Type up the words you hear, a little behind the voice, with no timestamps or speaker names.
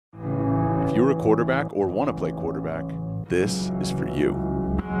If you're a quarterback or want to play quarterback, this is for you.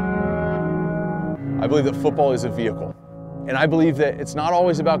 I believe that football is a vehicle. And I believe that it's not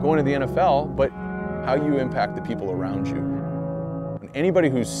always about going to the NFL, but how you impact the people around you. And anybody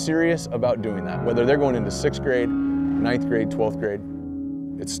who's serious about doing that, whether they're going into 6th grade, 9th grade, 12th grade,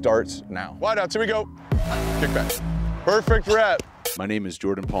 it starts now. Wide out, here we go. Kick back. Perfect rep. My name is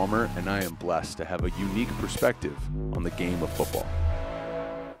Jordan Palmer, and I am blessed to have a unique perspective on the game of football.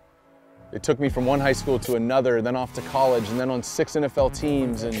 It took me from one high school to another, then off to college, and then on 6 NFL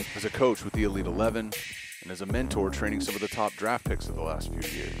teams. And as a coach with the Elite 11, and as a mentor training some of the top draft picks of the last few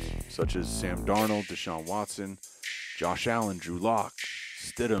years, such as Sam Darnold, Deshaun Watson, Josh Allen, Drew Lock,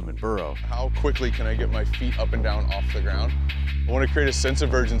 Stidham, and Burrow. How quickly can I get my feet up and down off the ground? I want to create a sense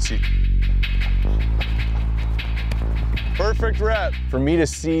of urgency. Perfect rep. For me to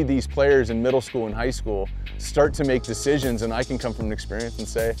see these players in middle school and high school start to make decisions, and I can come from an experience and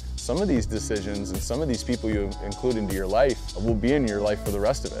say, some of these decisions and some of these people you include into your life will be in your life for the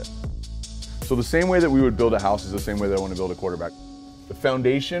rest of it. So the same way that we would build a house is the same way that I want to build a quarterback. The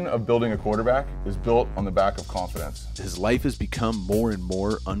foundation of building a quarterback is built on the back of confidence. His life has become more and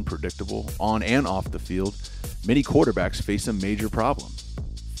more unpredictable on and off the field. Many quarterbacks face a major problem: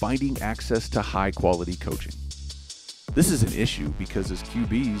 finding access to high-quality coaching. This is an issue because as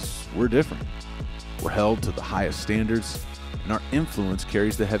QBs, we're different. We're held to the highest standards, and our influence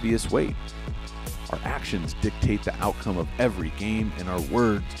carries the heaviest weight. Our actions dictate the outcome of every game, and our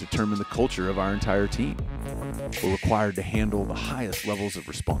words determine the culture of our entire team. We're required to handle the highest levels of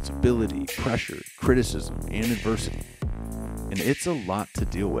responsibility, pressure, criticism, and adversity. And it's a lot to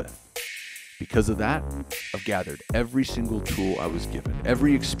deal with. Because of that, I've gathered every single tool I was given,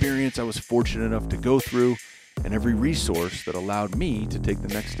 every experience I was fortunate enough to go through, and every resource that allowed me to take the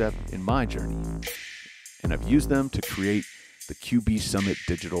next step in my journey. And I've used them to create the QB Summit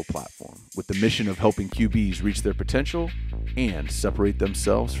digital platform with the mission of helping QBs reach their potential and separate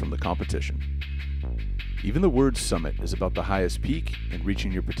themselves from the competition. Even the word summit is about the highest peak and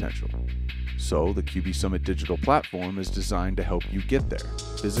reaching your potential. So the QB Summit digital platform is designed to help you get there,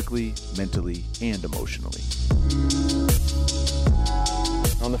 physically, mentally, and emotionally.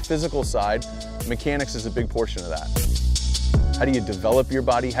 On the physical side, mechanics is a big portion of that. How do you develop your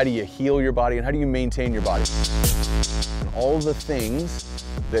body? How do you heal your body? And how do you maintain your body? And all the things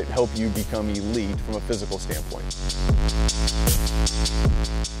that help you become elite from a physical standpoint.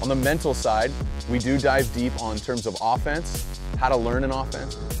 On the mental side, we do dive deep on terms of offense, how to learn an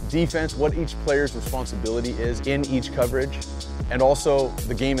offense, defense, what each player's responsibility is in each coverage, and also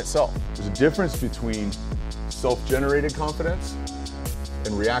the game itself. There's a difference between self-generated confidence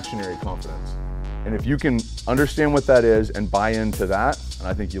and reactionary confidence. And if you can understand what that is and buy into that, and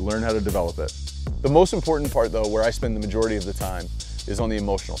I think you learn how to develop it. The most important part, though, where I spend the majority of the time, is on the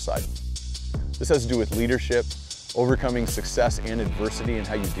emotional side. This has to do with leadership, overcoming success and adversity, and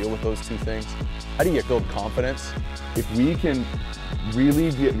how you deal with those two things. How do you build confidence? If we can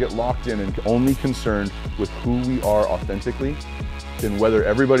really get locked in and only concerned with who we are authentically, then whether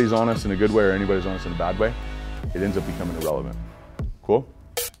everybody's on us in a good way or anybody's on us in a bad way, it ends up becoming irrelevant. Cool?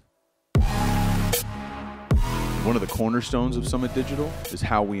 One of the cornerstones of Summit Digital is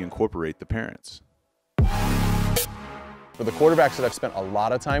how we incorporate the parents. For the quarterbacks that I've spent a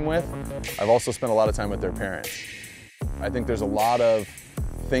lot of time with, I've also spent a lot of time with their parents. I think there's a lot of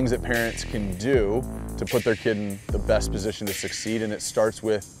things that parents can do to put their kid in the best position to succeed, and it starts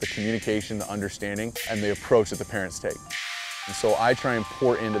with the communication, the understanding, and the approach that the parents take. And so I try and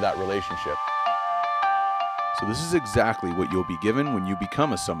pour into that relationship. So this is exactly what you'll be given when you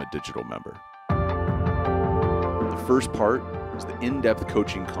become a Summit Digital member. The first part is the in-depth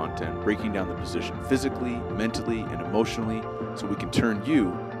coaching content, breaking down the position physically, mentally, and emotionally so we can turn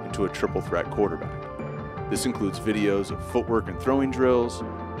you into a triple threat quarterback. This includes videos of footwork and throwing drills,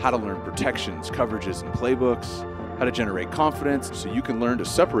 how to learn protections, coverages, and playbooks, how to generate confidence so you can learn to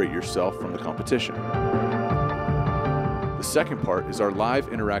separate yourself from the competition. The second part is our live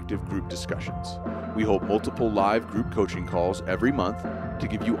interactive group discussions. We hold multiple live group coaching calls every month to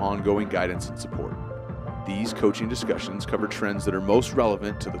give you ongoing guidance and support. These coaching discussions cover trends that are most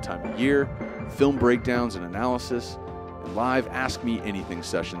relevant to the time of year, film breakdowns and analysis, and live Ask Me Anything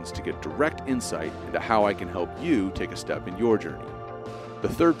sessions to get direct insight into how I can help you take a step in your journey. The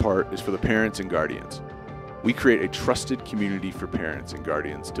third part is for the parents and guardians. We create a trusted community for parents and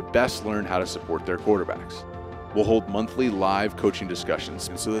guardians to best learn how to support their quarterbacks. We'll hold monthly live coaching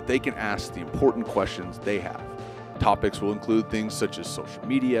discussions so that they can ask the important questions they have. Topics will include things such as social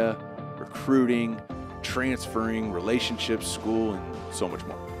media, recruiting, transferring, relationships, school, and so much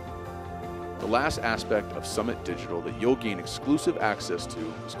more. The last aspect of Summit Digital that you'll gain exclusive access to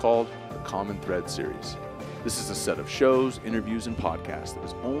is called the Common Thread Series. This is a set of shows, interviews, and podcasts that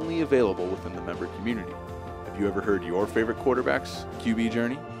is only available within the member community. Have you ever heard your favorite quarterback's QB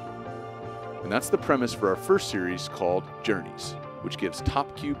journey? And that's the premise for our first series called Journeys, which gives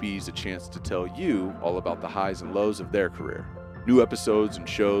top QBs a chance to tell you all about the highs and lows of their career. New episodes and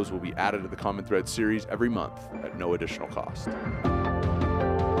shows will be added to the Common Thread series every month at no additional cost.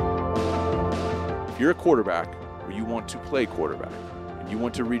 If you're a quarterback or you want to play quarterback and you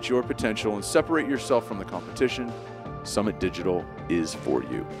want to reach your potential and separate yourself from the competition, Summit Digital is for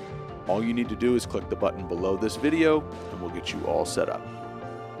you. All you need to do is click the button below this video and we'll get you all set up.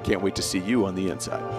 Can't wait to see you on the inside.